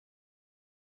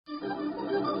Another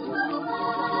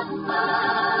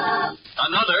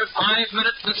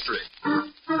 5-minute mystery.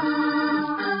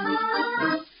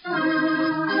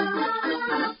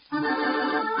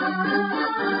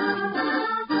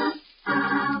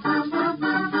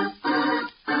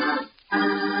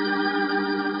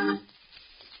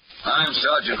 I'm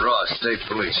Sergeant Ross, State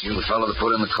Police. You the fellow that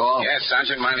put in the call? Yes,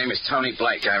 Sergeant. My name is Tony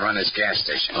Blake. I run this gas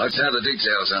station. Let's have the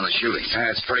details on the shooting.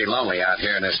 It's pretty lonely out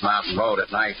here in this mountain road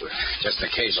at night with just an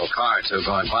occasional car or two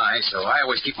going by, so I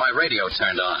always keep my radio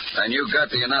turned on. And you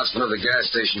got the announcement of the gas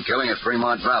station killing at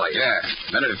Fremont Valley? Yeah.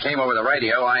 The minute it came over the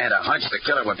radio, I had a hunch the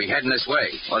killer would be heading this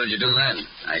way. What did you do then?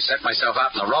 I set myself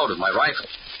out in the road with my rifle.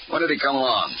 When did he come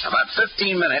along? About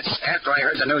 15 minutes after I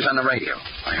heard the news on the radio.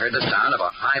 I heard the sound of a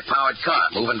high-powered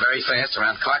car moving very fast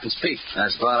around Carton's Peak.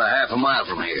 That's about a half a mile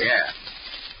from here. Yeah.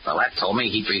 Well, that told me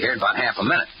he'd be here in about half a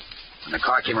minute. When the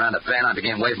car came around the bend, I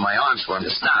began waving my arms for him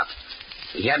to stop.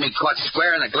 He had me caught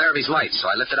square in the glare of his lights,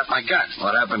 so I lifted up my gun.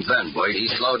 What happened then, Blake?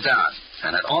 He slowed down,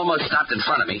 and it almost stopped in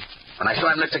front of me when I saw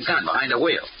him lift a gun behind the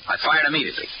wheel. I fired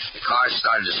immediately. The car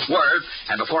started to swerve,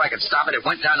 and before I could stop it, it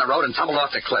went down the road and tumbled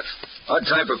off the cliff. What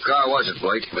type of car was it,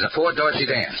 Blake? It was a 4-door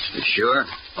sedan. You sure?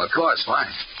 Well, of course. Why?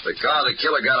 The car the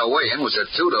killer got away in was a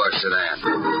 2-door sedan.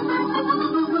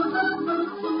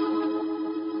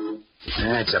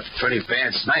 Yeah, it's a pretty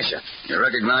bad smash-up. You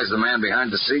recognize the man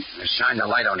behind the seat? Shine the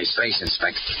light on his face,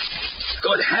 Inspector.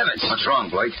 Good heavens. What's wrong,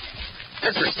 Blake?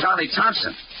 This is Charlie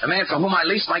Thompson, the man for whom I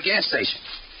leased my gas station.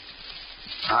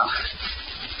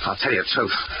 I'll tell you the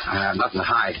truth. I have nothing to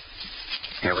hide.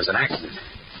 It was an accident.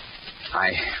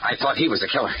 I thought he was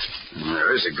the killer.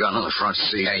 There is a gun on the front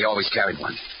seat. Yeah, he always carried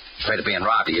one. Afraid of being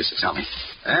robbed, he used to tell me.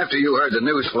 After you heard the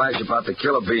news flash about the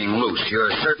killer being loose,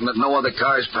 you're certain that no other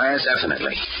cars passed?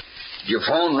 Definitely. Did you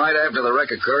phone right after the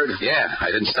wreck occurred? Yeah,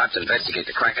 I didn't stop to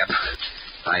investigate the crack-up.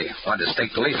 I wanted the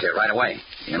state police here right away.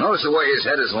 You notice the way his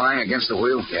head is lying against the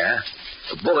wheel? Yeah.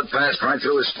 The bullet passed right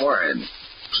through his forehead.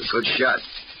 It's a good shot.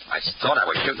 I thought I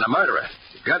was shooting a murderer.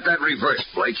 You got that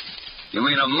reversed, Blake. You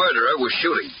mean a murderer was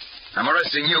shooting. I'm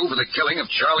arresting you for the killing of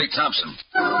Charlie Thompson.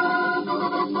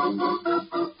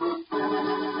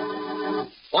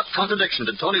 What contradiction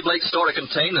did Tony Blake's story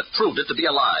contain that proved it to be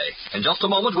a lie? In just a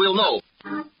moment, we'll know.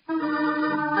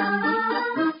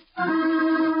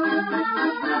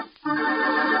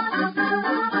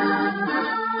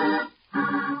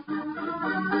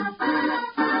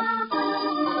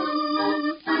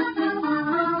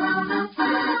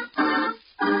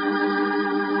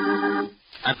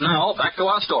 And now, back to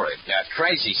our story. You're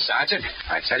crazy, Sergeant.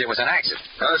 I tell you, it was an accident.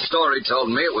 Her story told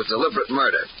me it was deliberate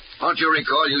murder. Don't you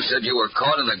recall you said you were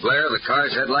caught in the glare of the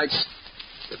car's headlights?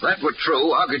 If that were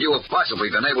true, how could you have possibly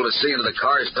been able to see into the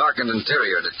car's darkened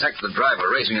interior, detect the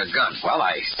driver raising a gun? Well,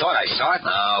 I thought I saw it.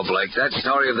 No, Blake, that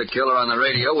story of the killer on the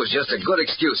radio was just a good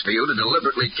excuse for you to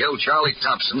deliberately kill Charlie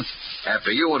Thompson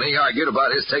after you and he argued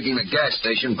about his taking the gas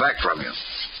station back from you.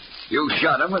 You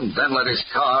shot him and then let his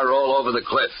car roll over the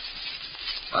cliff.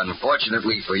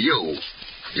 Unfortunately for you,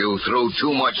 you threw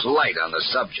too much light on the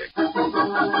subject.